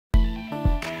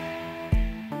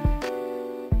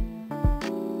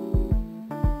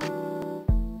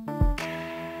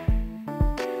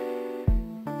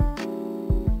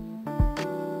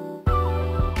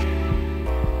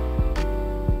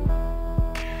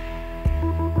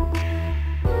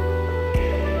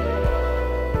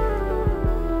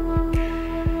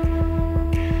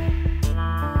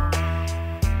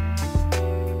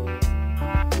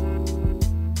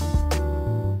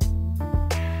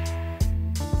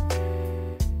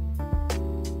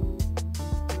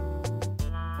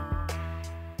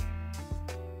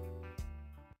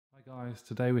Guys,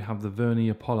 today we have the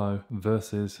Vernee Apollo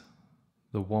versus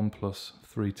the OnePlus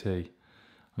 3T.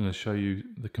 I'm going to show you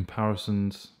the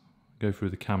comparisons, go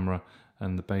through the camera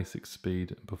and the basic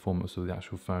speed and performance of the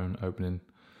actual phone opening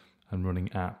and running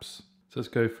apps. So let's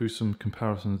go through some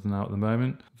comparisons now at the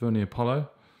moment. Vernee Apollo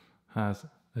has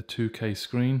a 2K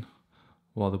screen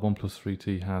while the OnePlus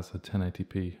 3T has a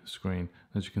 1080p screen.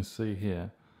 As you can see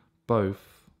here,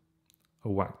 both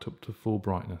are whacked up to full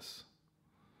brightness.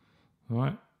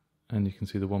 Alright, and you can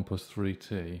see the OnePlus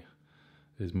 3T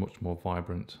is much more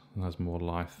vibrant and has more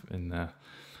life in there.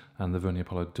 And the Vernee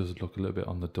Apollo does look a little bit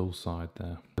on the dull side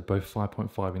there. They're both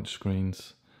 5.5 inch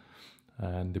screens,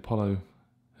 and the Apollo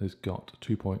has got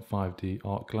 2.5D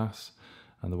art glass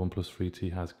and the OnePlus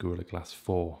 3T has Gorilla Glass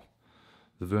 4.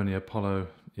 The Vernee Apollo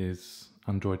is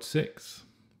Android 6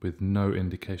 with no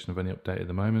indication of any update at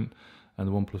the moment, and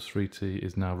the OnePlus 3T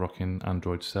is now rocking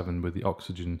Android 7 with the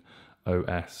Oxygen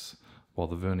OS, while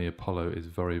the Vernee Apollo is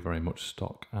very much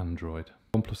stock Android.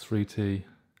 OnePlus 3T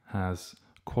has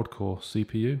quad-core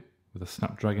CPU with a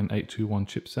Snapdragon 821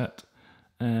 chipset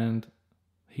and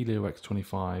Helio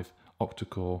X25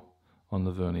 octa-core on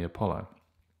the Vernee Apollo.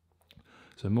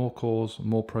 So more cores,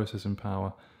 more processing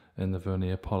power in the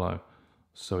Vernee Apollo,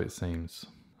 so it seems.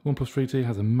 OnePlus 3T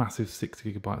has a massive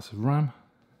 6GB of RAM,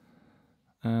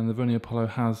 and the Vernee Apollo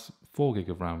has 4GB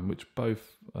of RAM, which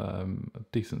both are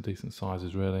decent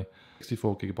sizes really.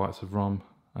 64GB of ROM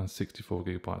and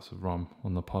 64GB of ROM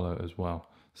on the Apollo as well,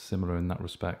 similar in that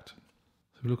respect.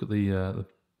 So if we look at the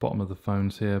bottom of the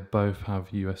phones here, both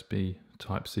have USB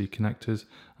Type-C connectors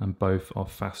and both are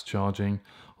fast charging,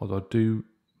 although I do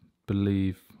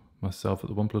believe myself that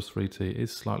the OnePlus 3T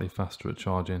is slightly faster at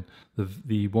charging.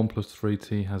 The OnePlus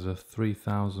 3T has a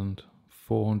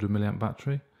 3400 mAh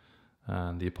battery,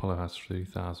 and the Apollo has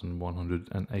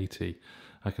 3180.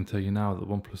 I can tell you now that the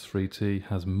OnePlus 3T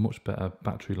has much better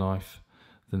battery life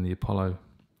than the Apollo.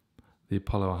 The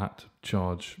Apollo I had to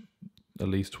charge at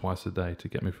least twice a day to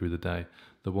get me through the day.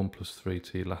 The OnePlus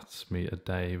 3T lasts me a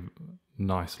day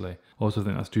nicely. I also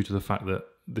think that's due to the fact that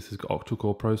this has got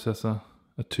octa-core processor,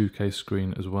 a 2K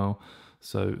screen as well,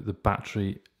 so the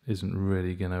battery isn't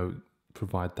really going to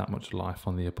provide that much life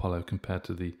on the Apollo compared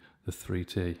to the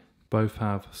 3T. Both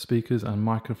have speakers and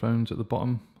microphones at the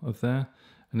bottom of there,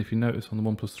 and if you notice on the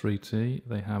OnePlus 3T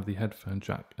they have the headphone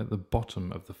jack at the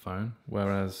bottom of the phone,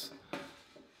 whereas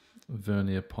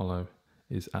Vernee Apollo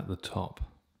is at the top.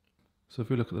 So if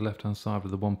we look at the left hand side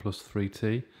of the OnePlus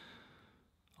 3T,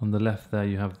 on the left there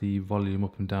you have the volume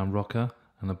up and down rocker,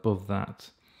 and above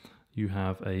that you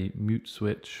have a mute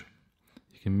switch.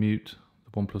 You can mute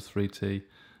the OnePlus 3T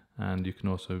and you can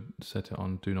also set it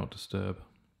on Do Not Disturb.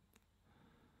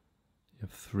 You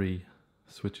have 3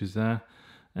 switches there,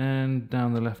 and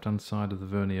down the left hand side of the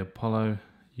Vernee Apollo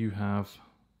you have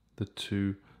the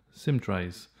 2 SIM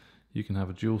trays. You can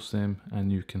have a dual SIM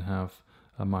and you can have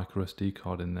a micro SD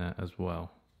card in there as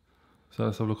well. So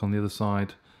let's have a look on the other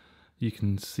side. You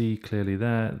can see clearly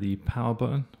there the power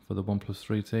button for the OnePlus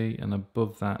 3T, and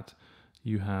above that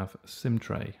you have a SIM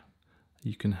tray.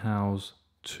 You can house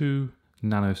 2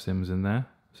 nano SIMs in there,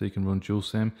 so you can run dual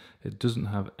SIM. It doesn't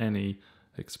have any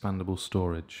expandable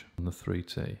storage on the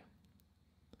 3T.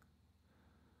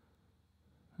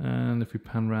 And if we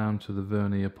pan round to the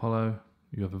Vernee Apollo,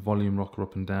 you have a volume rocker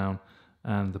up and down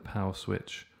and the power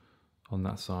switch on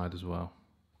that side as well.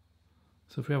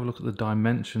 So if we have a look at the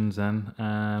dimensions then,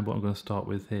 and what I'm going to start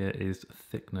with here is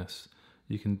thickness.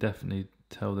 You can definitely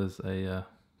tell there's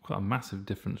quite a massive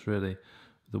difference really.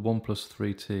 The OnePlus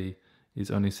 3T is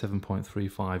only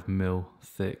 7.35mm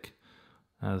thick,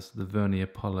 as the Vernee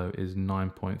Apollo is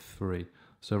 9.3,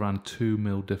 so around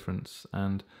 2mm difference.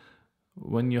 And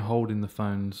when you're holding the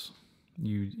phones,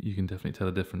 you can definitely tell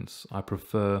a difference. I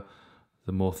prefer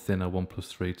the more thinner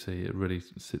OnePlus 3T. It really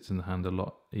sits in the hand a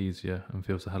lot easier and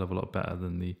feels a hell of a lot better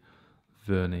than the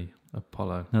Vernee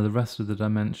Apollo. Now the rest of the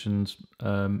dimensions,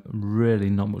 really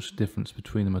not much difference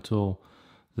between them at all.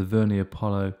 The Vernee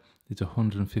Apollo is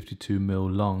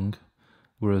 152mm long,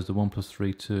 whereas the OnePlus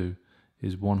 3T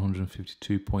is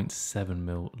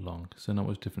 152.7mm long, so not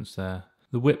much difference there.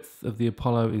 The width of the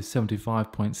Apollo is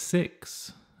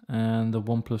 75.6 and the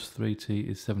OnePlus 3T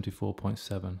is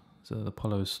 74.7, so the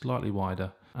Apollo is slightly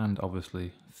wider and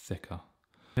obviously thicker.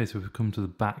 Okay, so if we come to the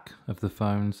back of the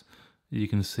phones, you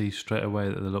can see straight away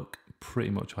that they look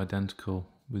pretty much identical,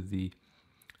 with the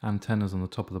antennas on the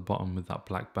top of the bottom with that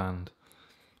black band.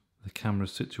 The camera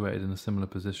is situated in a similar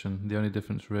position. The only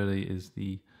difference really is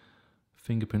the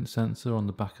fingerprint sensor on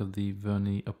the back of the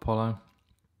Vernee Apollo,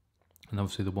 and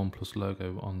obviously the OnePlus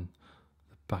logo on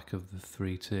the back of the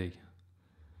 3T.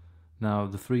 Now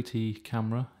the 3T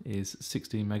camera is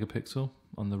 16 megapixel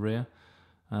on the rear,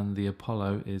 and the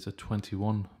Apollo is a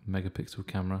 21 megapixel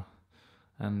camera.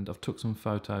 And I've took some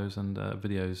photos and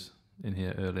videos in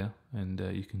here earlier, and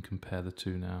you can compare the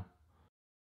two now.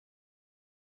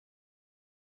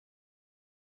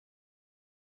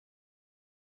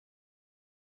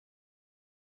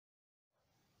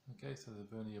 Okay, so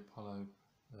the Vernee Apollo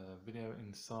video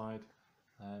inside.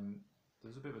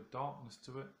 There's a bit of a darkness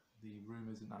to it. The room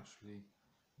isn't actually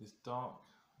this dark.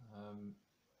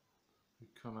 We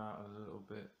come out a little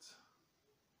bit.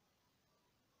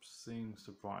 Seems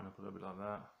to brighten up a little bit like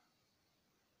that.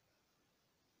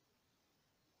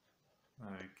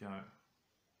 There we go.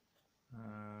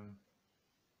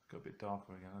 Got a bit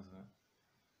darker again, hasn't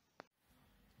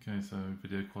it? Okay, so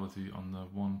video quality on the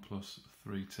OnePlus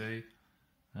 3T.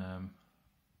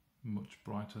 Much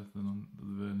brighter than on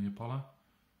the Vernee Apollo.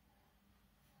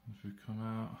 If we come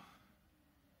out,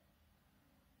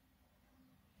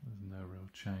 there's no real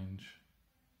change.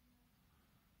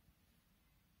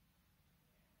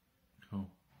 Cool.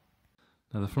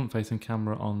 Now the front-facing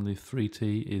camera on the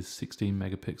 3T is 16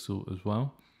 megapixel as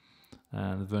well,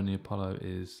 and the Vernee Apollo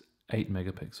is 8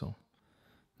 megapixel.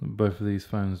 Both of these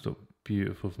phones look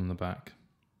beautiful from the back.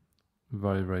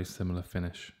 Very, very similar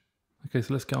finish. Okay,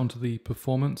 so let's get on to the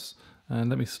performance, and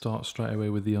let me start straight away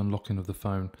with the unlocking of the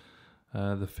phone,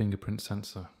 the fingerprint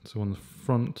sensor. So on the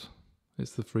front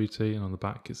it's the 3T, and on the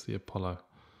back it's the Apollo.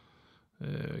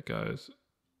 There it goes.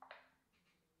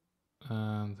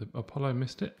 And the Apollo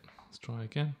missed it. Let's try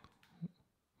again.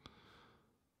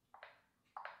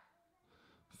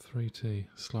 3T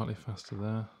slightly faster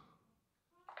there.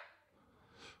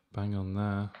 Bang on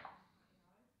there.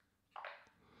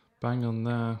 Bang on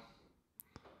there.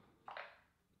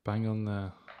 Bang on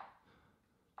there.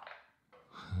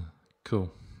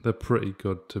 Cool. They're pretty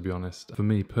good, to be honest. For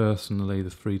me personally,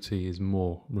 the 3T is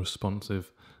more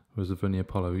responsive, whereas the Vernee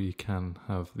Apollo, you can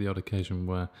have the odd occasion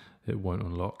where it won't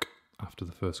unlock after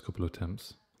the first couple of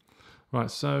attempts. Right,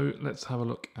 so let's have a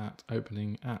look at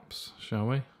opening apps, shall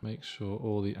we? Make sure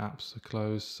all the apps are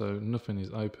closed, so nothing is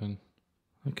open.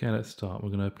 Okay, let's start. We're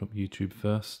going to open up YouTube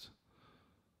first.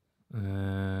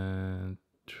 And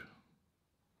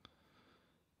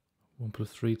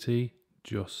OnePlus 3T,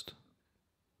 just.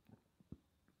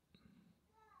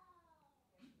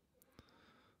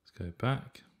 Let's go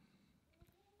back.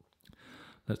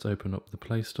 Let's open up the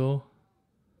Play Store.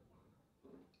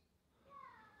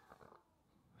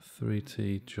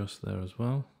 3T just there as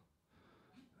well.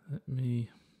 Let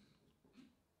me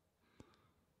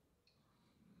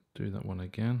do that one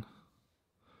again.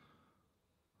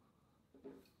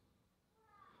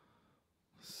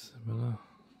 Similar.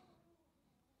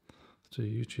 Let's do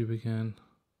YouTube again.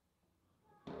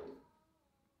 So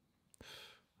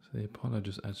the Apollo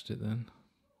just edged it then.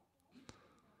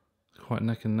 It's quite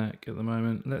neck and neck at the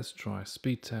moment. Let's try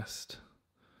speed test.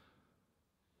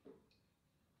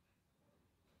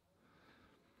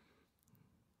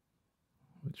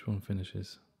 Which one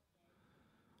finishes?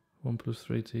 OnePlus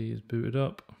 3T is booted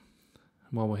up.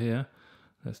 While we're here,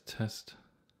 let's test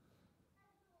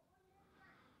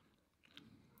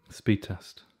speed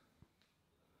test.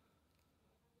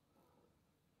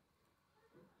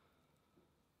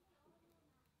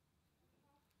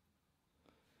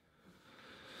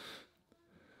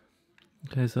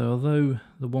 Okay, so although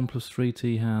the OnePlus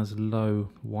 3T has low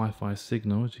Wi-Fi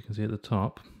signal, as you can see at the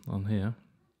top on here,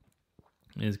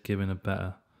 it is giving a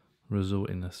better result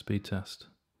in the speed test.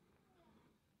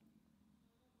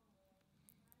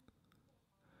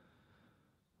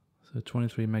 So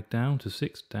 23 meg down to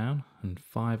 6 down, and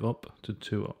 5 up to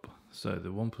 2 up. So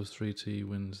the OnePlus 3T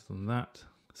wins than that.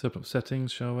 Let's open up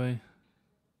settings, shall we?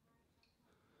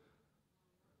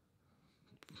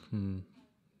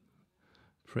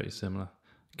 Pretty similar.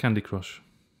 Candy Crush.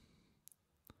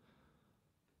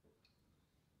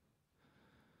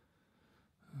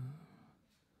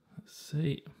 Let's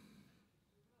see.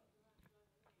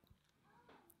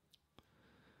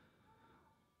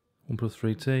 OnePlus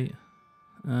 3T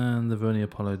and the Vernee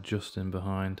Apollo just in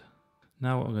behind.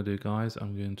 Now what I'm going to do, guys,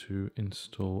 I'm going to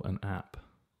install an app.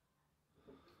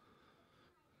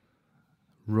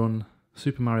 Run,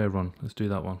 Super Mario Run. Let's do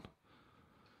that one.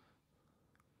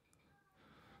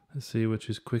 Let's see which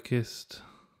is quickest.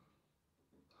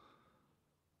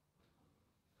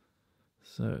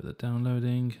 So they're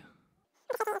downloading.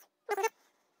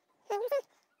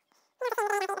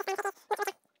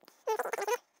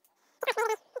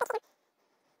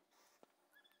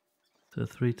 So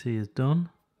 3T is done.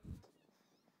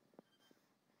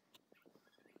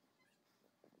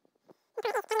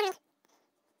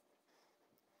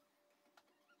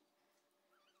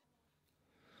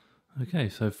 Okay,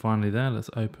 so finally there,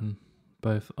 let's open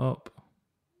both up.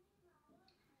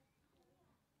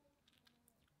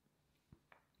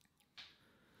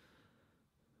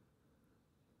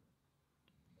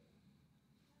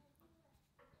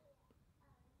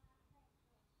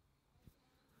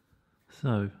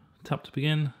 So, tap to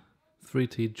begin,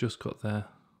 3T just got there.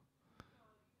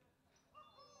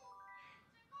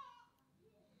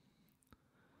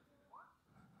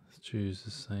 Let's choose the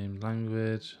same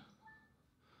language,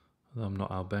 although I'm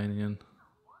not Albanian.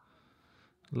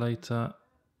 Later.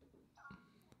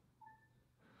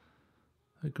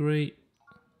 Agree.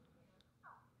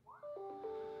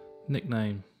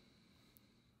 Nickname.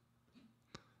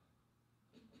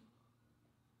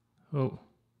 Oh.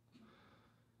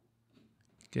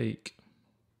 Geek.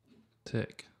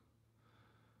 Tick.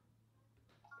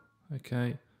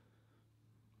 Okay.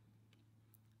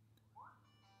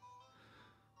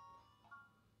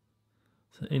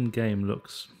 So in-game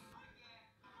looks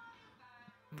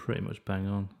pretty much bang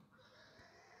on.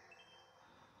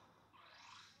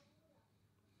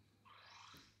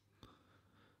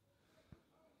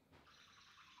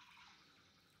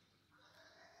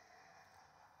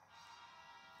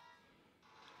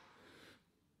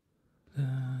 Da,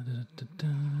 da, da, da.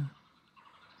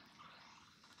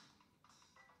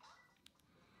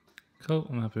 Cool,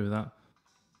 I'm happy with that.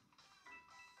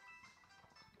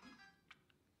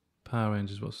 Power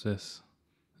Rangers, what's this?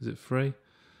 Is it free?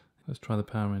 Let's try the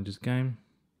Power Rangers game.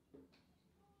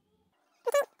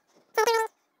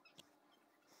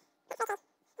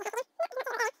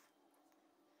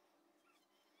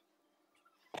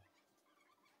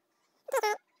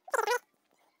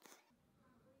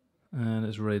 And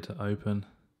it's ready to open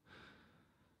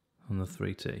on the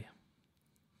 3T.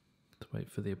 Let's wait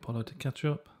for the Apollo to catch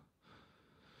up.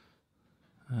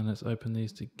 And let's open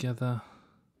these together.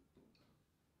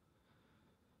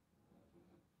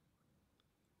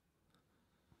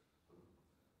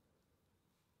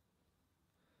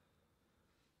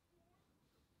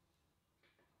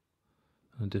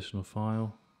 An additional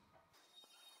file.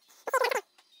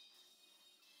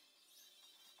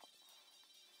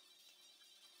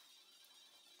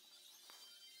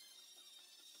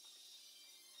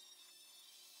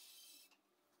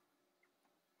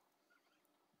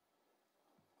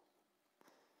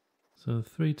 So the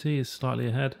 3T is slightly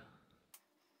ahead.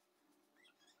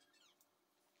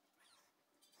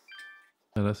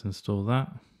 So let's install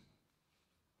that.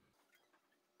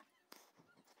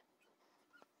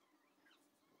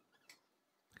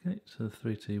 Okay, so the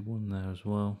 3T won there as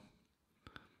well.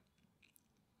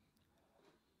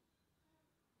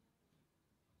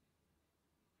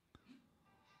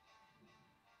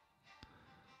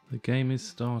 The game is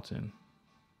starting.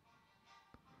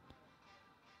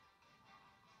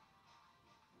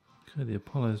 Okay, the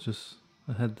Apollo is just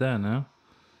ahead there now.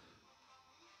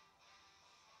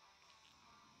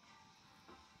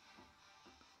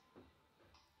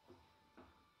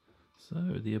 So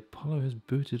the Apollo has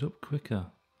booted up quicker.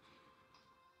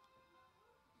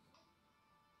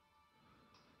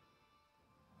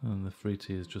 And the 3T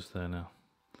is just there now.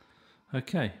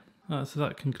 Okay, so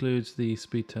that concludes the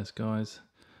speed test, guys.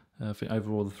 I think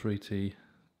overall the 3T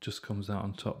just comes out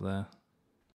on top there.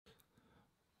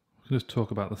 Let's talk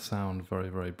about the sound very,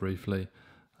 very briefly.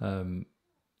 The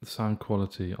sound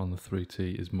quality on the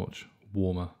 3T is much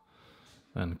warmer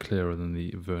and clearer than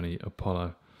the Vernee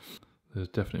Apollo. There's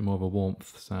definitely more of a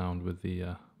warmth sound with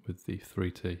the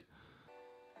 3T.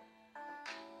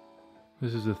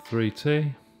 This is a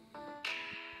 3T.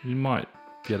 You might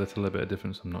get a little bit of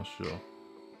difference, I'm not sure,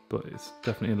 but it's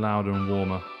definitely louder and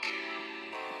warmer.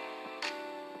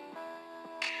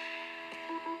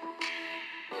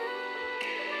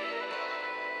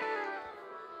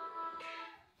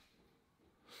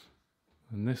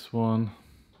 And this one,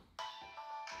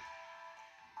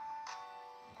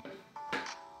 the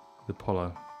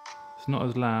Apollo, it's not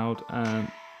as loud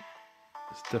and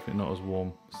it's definitely not as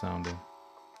warm sounding.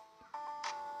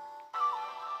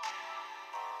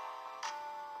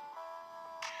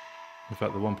 In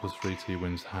fact, the OnePlus 3T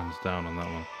wins hands down on that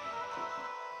one.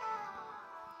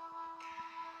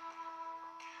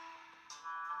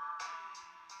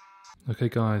 Okay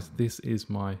guys, this is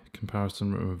my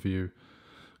comparison review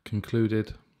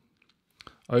concluded.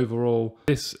 Overall,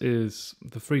 the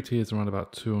 3T is around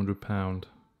about £200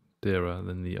 dearer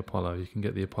than the Apollo. You can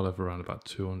get the Apollo for around about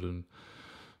 £205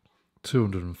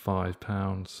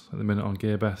 at the minute on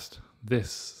GearBest.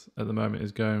 This at the moment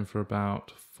is going for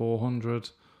about 400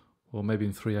 or maybe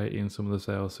in 380 in some of the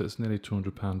sales, so it's nearly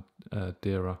 £200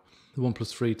 dearer. The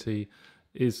OnePlus 3T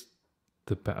is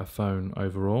the better phone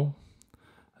overall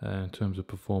in terms of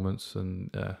performance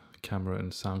and camera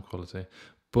and sound quality,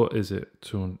 but is it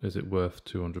worth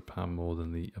 £200 more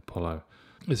than the Apollo?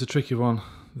 It's a tricky one.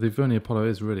 The Vernee Apollo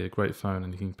is really a great phone,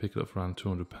 and you can pick it up for around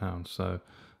 £200. So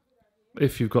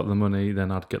if you've got the money,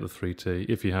 then I'd get the 3T.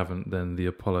 If you haven't, then the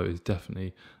Apollo is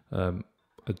definitely a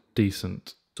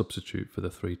decent substitute for the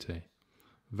 3T.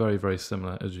 Very, very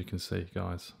similar, as you can see,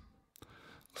 guys.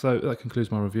 So that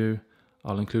concludes my review.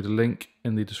 I'll include a link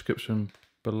in the description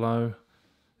below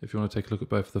if you want to take a look at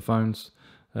both of the phones.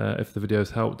 If the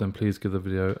video's helped, then please give the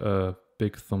video a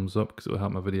big thumbs up, because it will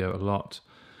help my video a lot.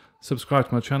 Subscribe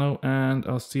to my channel, and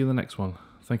I'll see you in the next one.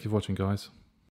 Thank you for watching, guys.